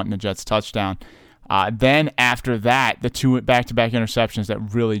to a punt and a Jets touchdown. Then after that, the 2 back-to-back interceptions that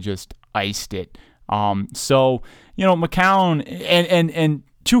really just iced it. So, McCown, and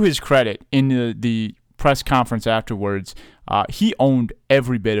to his credit, in the press conference afterwards, he owned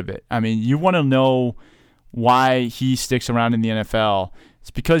every bit of it. I mean, you want to know why he sticks around in the NFL.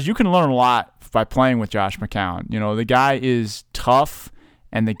 It's because you can learn a lot by playing with Josh McCown. The guy is tough,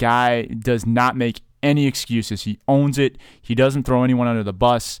 and the guy does not make any excuses. He owns it. He doesn't throw anyone under the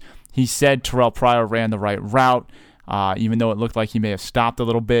bus. He said Terrell Pryor ran the right route, even though it looked like he may have stopped a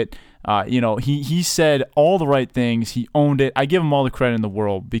little bit. He said all the right things. He owned it. I give him all the credit in the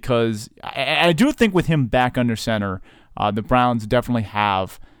world because I do think with him back under center, the Browns definitely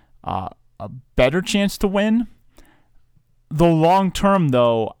have a better chance to win. The long term,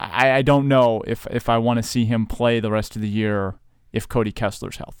 though, I don't know if I want to see him play the rest of the year if Cody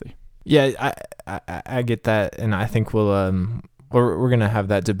Kessler's healthy. Yeah, I get that, and I think we're gonna have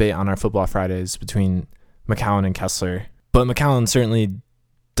that debate on our Football Fridays between McCown and Kessler. But McCown certainly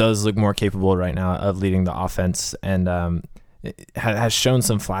does look more capable right now of leading the offense, and has shown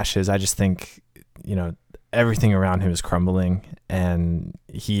some flashes. I just think everything around him is crumbling, and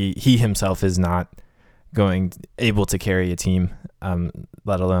he himself is not able to carry a team,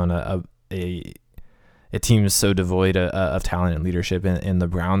 let alone a team so devoid of talent and leadership in the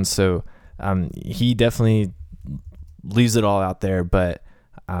Browns. So he definitely leaves it all out there, but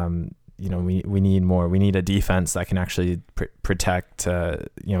we need more. We need a defense that can actually protect,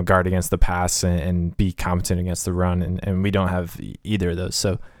 guard against the pass and be competent against the run, and we don't have either of those.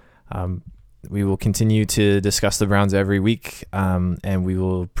 So we will continue to discuss the Browns every week, and we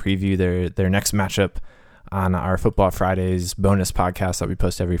will preview their next matchup on our Football Fridays bonus podcast that we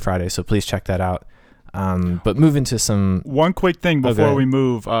post every Friday. So please check that out. But move into one quick thing before we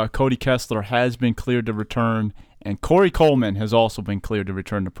move. Cody Kessler has been cleared to return, and Corey Coleman has also been cleared to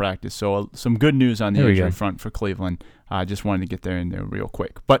return to practice. So some good news on the injury front for Cleveland. I just wanted to get there in there real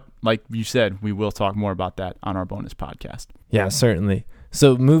quick. But like you said, we will talk more about that on our bonus podcast. Yeah, certainly.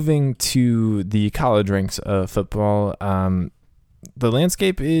 So moving to the college ranks of football, the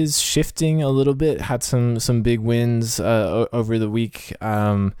landscape is shifting a little bit. Had some big wins over the week.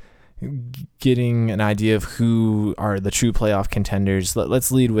 Getting an idea of who are the true playoff contenders.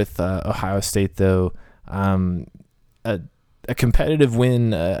 Let's lead with Ohio State, though. A competitive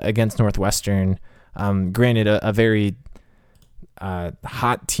win against Northwestern. Granted, a very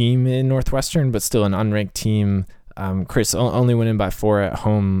hot team in Northwestern, but still an unranked team. Chris only winning by 4 at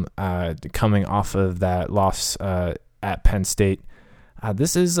home, coming off of that loss at Penn State.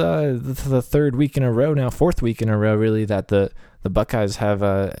 This is the 3rd week in a row now, 4th week in a row, really, that the Buckeyes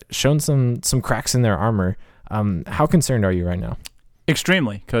have shown some cracks in their armor. How concerned are you right now?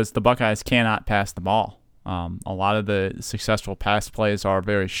 Extremely, because the Buckeyes cannot pass the ball. A lot of the successful pass plays are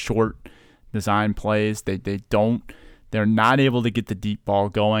very short design plays. They're not able to get the deep ball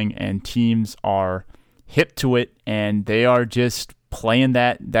going, and teams are hip to it, and they are just playing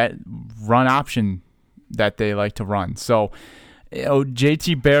that run option that they like to run. So,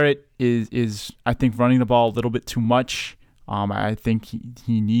 JT Barrett is I think running the ball a little bit too much. I think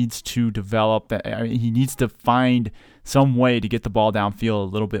he needs to develop that. I mean, he needs to find some way to get the ball downfield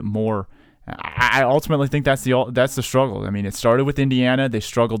a little bit more. I ultimately think that's the struggle. I mean, it started with Indiana; they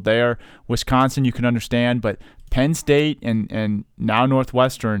struggled there. Wisconsin, you can understand, but Penn State and now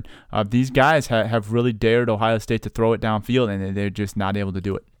Northwestern, these guys have really dared Ohio State to throw it downfield, and they're just not able to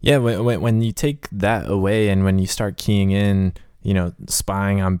do it. Yeah, when you take that away and when you start keying in,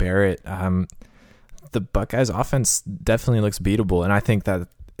 spying on Barrett, the Buckeyes offense definitely looks beatable, and I think that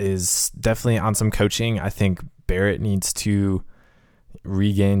is definitely on some coaching. I think Barrett needs to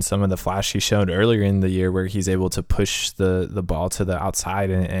regain some of the flash he showed earlier in the year where he's able to push the ball to the outside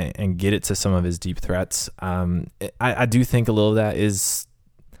and get it to some of his deep threats. I do think a little of that is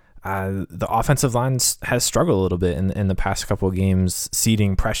the offensive line has struggled a little bit in the past couple of games,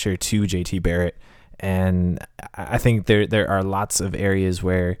 ceding pressure to JT Barrett. And I think there are lots of areas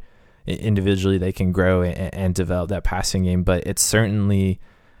where individually they can grow and develop that passing game, but it's certainly,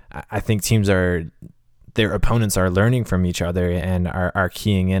 I think their opponents are learning from each other and are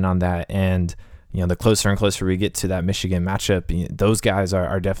keying in on that. And, the closer and closer we get to that Michigan matchup, those guys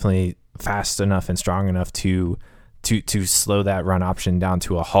are definitely fast enough and strong enough to slow that run option down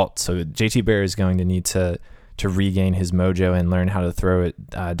to a halt. So JT Barrett is going to need to regain his mojo and learn how to throw it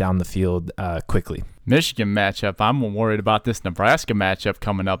down the field quickly. Michigan matchup. I'm worried about this Nebraska matchup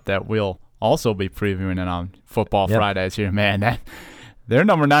coming up that we'll also be previewing it on Football Fridays here. Man, they're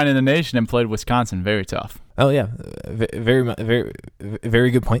number 9 in the nation and played Wisconsin very tough. Oh yeah, very, very,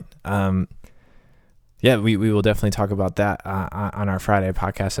 very good point. We will definitely talk about that on our Friday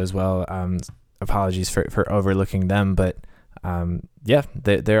podcast as well. Apologies for overlooking them, but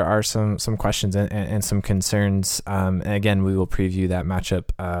there are some questions and some concerns. And again, we will preview that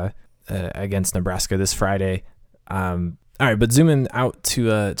matchup against Nebraska this Friday. All right, but zooming out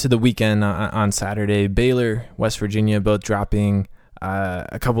to the weekend on Saturday, Baylor, West Virginia, both dropping.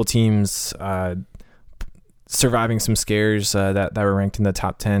 A couple teams surviving some scares that were ranked in the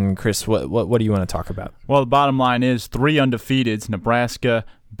top 10. Chris, what do you want to talk about? Well, the bottom line is 3 undefeateds, Nebraska,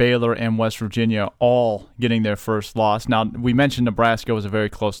 Baylor, and West Virginia all getting their first loss. Now, we mentioned Nebraska was a very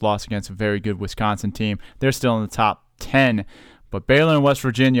close loss against a very good Wisconsin team. They're still in the top 10, but Baylor and West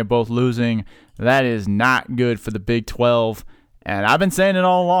Virginia both losing. That is not good for the Big 12. And I've been saying it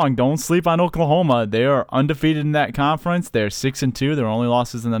all along, don't sleep on Oklahoma. They are undefeated in that conference. They're 6-2. Their only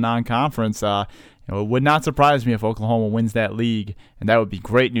losses in the non-conference. It would not surprise me if Oklahoma wins that league, and that would be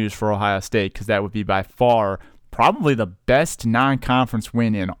great news for Ohio State because that would be by far probably the best non-conference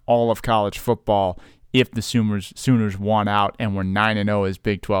win in all of college football if the Sooners won out and were 9-0 as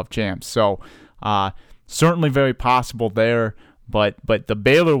Big 12 champs. So certainly very possible there, but the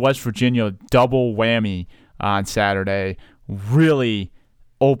Baylor-West Virginia double whammy on Saturday really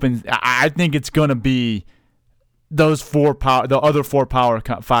opens. I think it's going to be the other 4 Power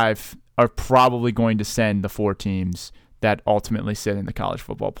 5 are probably going to send the 4 teams that ultimately sit in the college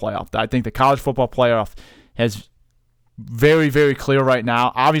football playoff. I think the college football playoff has very, very clear right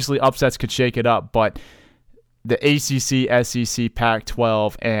now. Obviously, upsets could shake it up, but the ACC, SEC,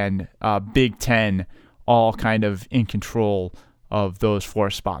 Pac-12, and Big Ten all kind of in control of those 4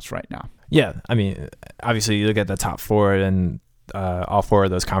 spots right now. Yeah, I mean, obviously you look at the top 4, and all 4 of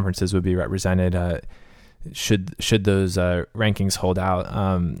those conferences would be represented. Should those rankings hold out?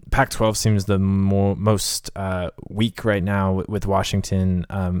 Pac-12 seems the most weak right now with Washington,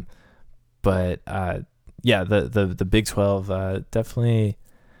 but the Big 12 definitely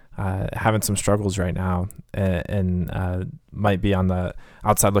having some struggles right now, and might be on the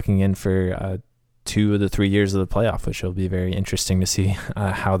outside looking in for 2 of the 3 years of the playoff, which will be very interesting to see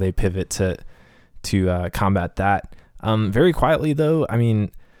how they pivot to combat that. Very quietly though, I mean,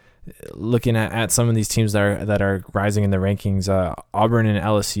 looking at some of these teams that are rising in the rankings, Auburn and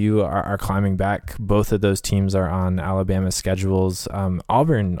LSU are climbing back. Both of those teams are on Alabama's schedules.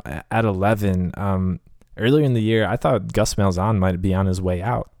 Auburn at 11. Earlier in the year, I thought Gus Malzahn might be on his way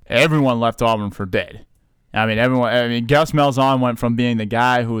out. Everyone left Auburn for dead. Gus Malzahn went from being the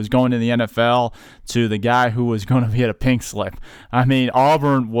guy who was going to the NFL to the guy who was going to be at a pink slip. I mean,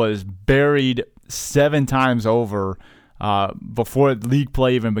 Auburn was buried 7 times over before league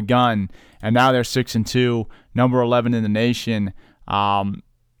play even begun, and now they're 6-2, number 11 in the nation.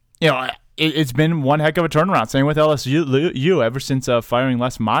 It's been one heck of a turnaround. Same with LSU. Ever since firing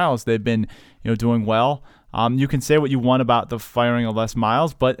Les Miles, they've been doing well. You can say what you want about the firing of Les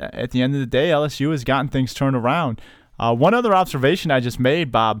Miles, but at the end of the day, LSU has gotten things turned around. One other observation I just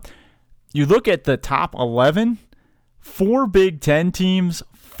made, Bob, you look at the top 11, 4 Big Ten teams,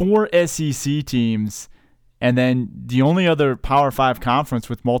 4 SEC teams, And then the only other Power 5 conference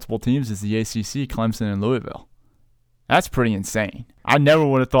with multiple teams is the ACC, Clemson and Louisville. That's pretty insane. I never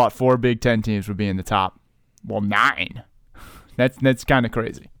would have thought 4 Big Ten teams would be in the top, 9. That's kind of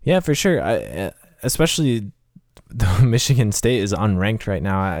crazy. Yeah, for sure. Especially though Michigan State is unranked right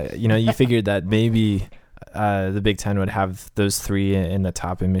now. You figured that maybe the Big Ten would have those 3 in the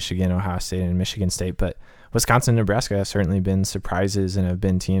top in Michigan, Ohio State, and Michigan State. But Wisconsin and Nebraska have certainly been surprises and have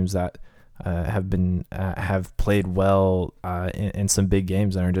been teams that have played well in some big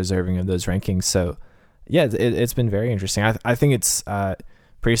games and are deserving of those rankings. So, yeah, it's been very interesting. I think it's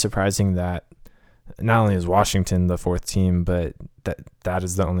pretty surprising that not only is Washington the 4th team, but that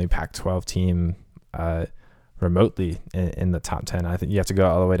is the only Pac-12 team remotely in the top 10. I think you have to go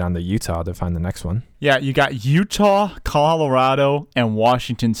all the way down to Utah to find the next one. Yeah, you got Utah, Colorado, and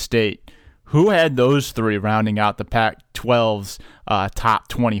Washington State. Who had those 3 rounding out the Pac-12's top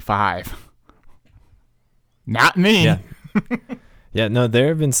 25? Not me. Yeah. Yeah, no, there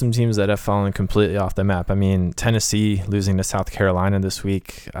have been some teams that have fallen completely off the map. I mean, Tennessee losing to South Carolina this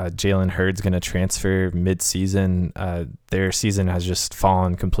week. Jalen Hurd's going to transfer mid-season. Their season has just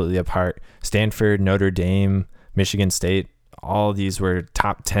fallen completely apart. Stanford, Notre Dame, Michigan State, all these were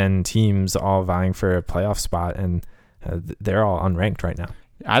top 10 teams all vying for a playoff spot, and they're all unranked right now.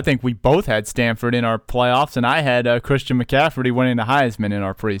 I think we both had Stanford in our playoffs, and I had Christian McCaffrey winning the Heisman in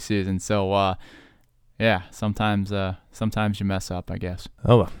our preseason. So, yeah, sometimes you mess up, I guess.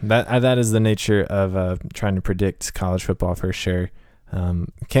 Oh, well, that is the nature of trying to predict college football for sure.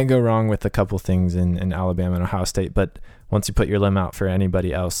 Can't go wrong with a couple things in Alabama and Ohio State, but once you put your limb out for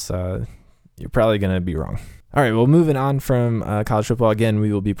anybody else, you're probably going to be wrong. All right, well, moving on from college football, again,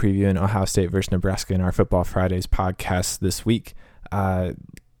 we will be previewing Ohio State versus Nebraska in our Football Fridays podcast this week.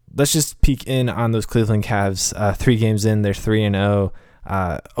 Let's just peek in on those Cleveland Cavs. 3 games in, they're 3-0.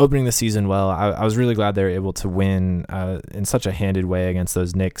 Opening the season well. I was really glad they were able to win in such a handed way against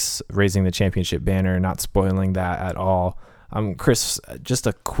those Knicks, raising the championship banner, not spoiling that at all. Chris, just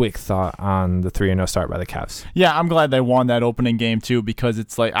a quick thought on the 3-0 start by the Cavs. Yeah, I'm glad they won that opening game too, because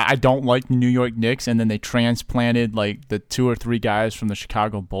it's like I don't like the New York Knicks, and then they transplanted like the 2 or 3 guys from the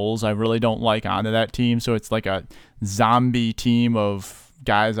Chicago Bulls I really don't like onto that team, so it's like a zombie team of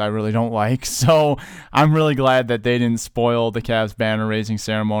guys I really don't like. So I'm really glad that they didn't spoil the Cavs banner raising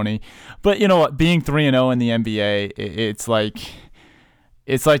ceremony. But you know what, being 3-0 in the NBA, it's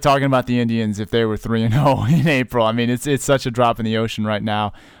like talking about the Indians if they were 3-0 in April. I mean, it's such a drop in the ocean right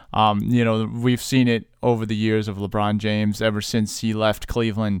now. We've seen it over the years of LeBron James ever since he left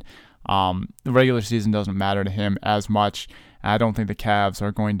Cleveland. The regular season doesn't matter to him as much. I don't think the Cavs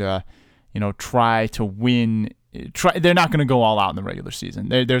are going to, try to win. They're not going to go all out in the regular season.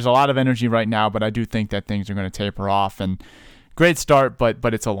 There's a lot of energy right now, but I do think that things are going to taper off. And great start,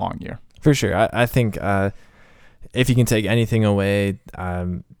 but it's a long year. For sure. I think if you can take anything away,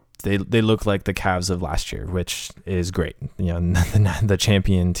 they look like the Cavs of last year, which is great. The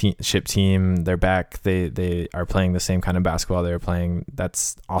championship team, they're back. They are playing the same kind of basketball they were playing.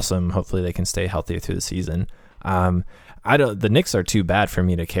 That's awesome. Hopefully they can stay healthy through the season. The Knicks are too bad for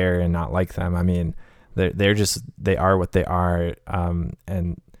me to care and not like them. I mean, they are what they are.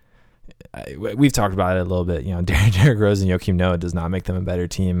 And we've talked about it a little bit. Derrick Rose and Joakim Noah does not make them a better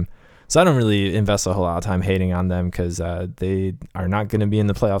team. So I don't really invest a whole lot of time hating on them because they are not going to be in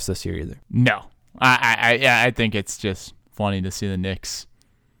the playoffs this year either. No, I think it's just funny to see the Knicks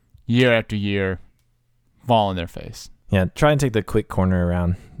year after year fall in their face. Yeah, try and take the quick corner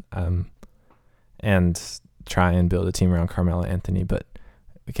around and try and build a team around Carmelo Anthony, but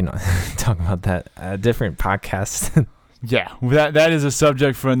we can talk about that different podcast. Yeah, that is a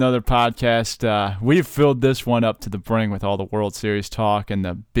subject for another podcast. We've filled this one up to the brim with all the World Series talk and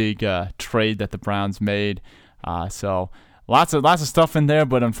the big trade that the Browns made. So lots of stuff in there,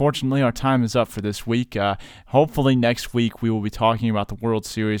 but unfortunately our time is up for this week. Hopefully next week we will be talking about the World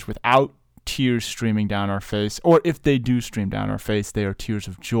Series without tears streaming down our face. Or if they do stream down our face, they are tears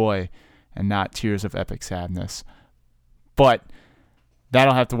of joy and not tears of epic sadness. But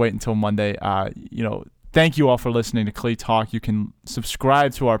that'll have to wait until Monday. Thank you all for listening to Clee Talk. You can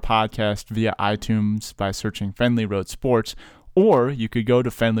subscribe to our podcast via iTunes by searching Fenley Road Sports, or you could go to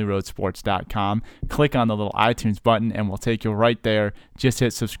FenleyRoadSports.com, click on the little iTunes button, and we'll take you right there. Just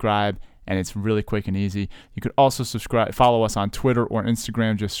hit subscribe, and it's really quick and easy. You could also follow us on Twitter or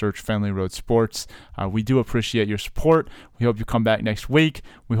Instagram. Just search Fenley Road Sports. We do appreciate your support. We hope you come back next week.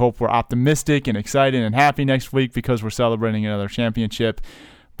 We hope we're optimistic and excited and happy next week because we're celebrating another championship.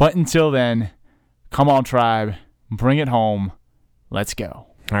 But until then, come on, Tribe. Bring it home. Let's go. All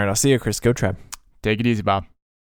right, I'll see you, Chris. Go, Tribe. Take it easy, Bob.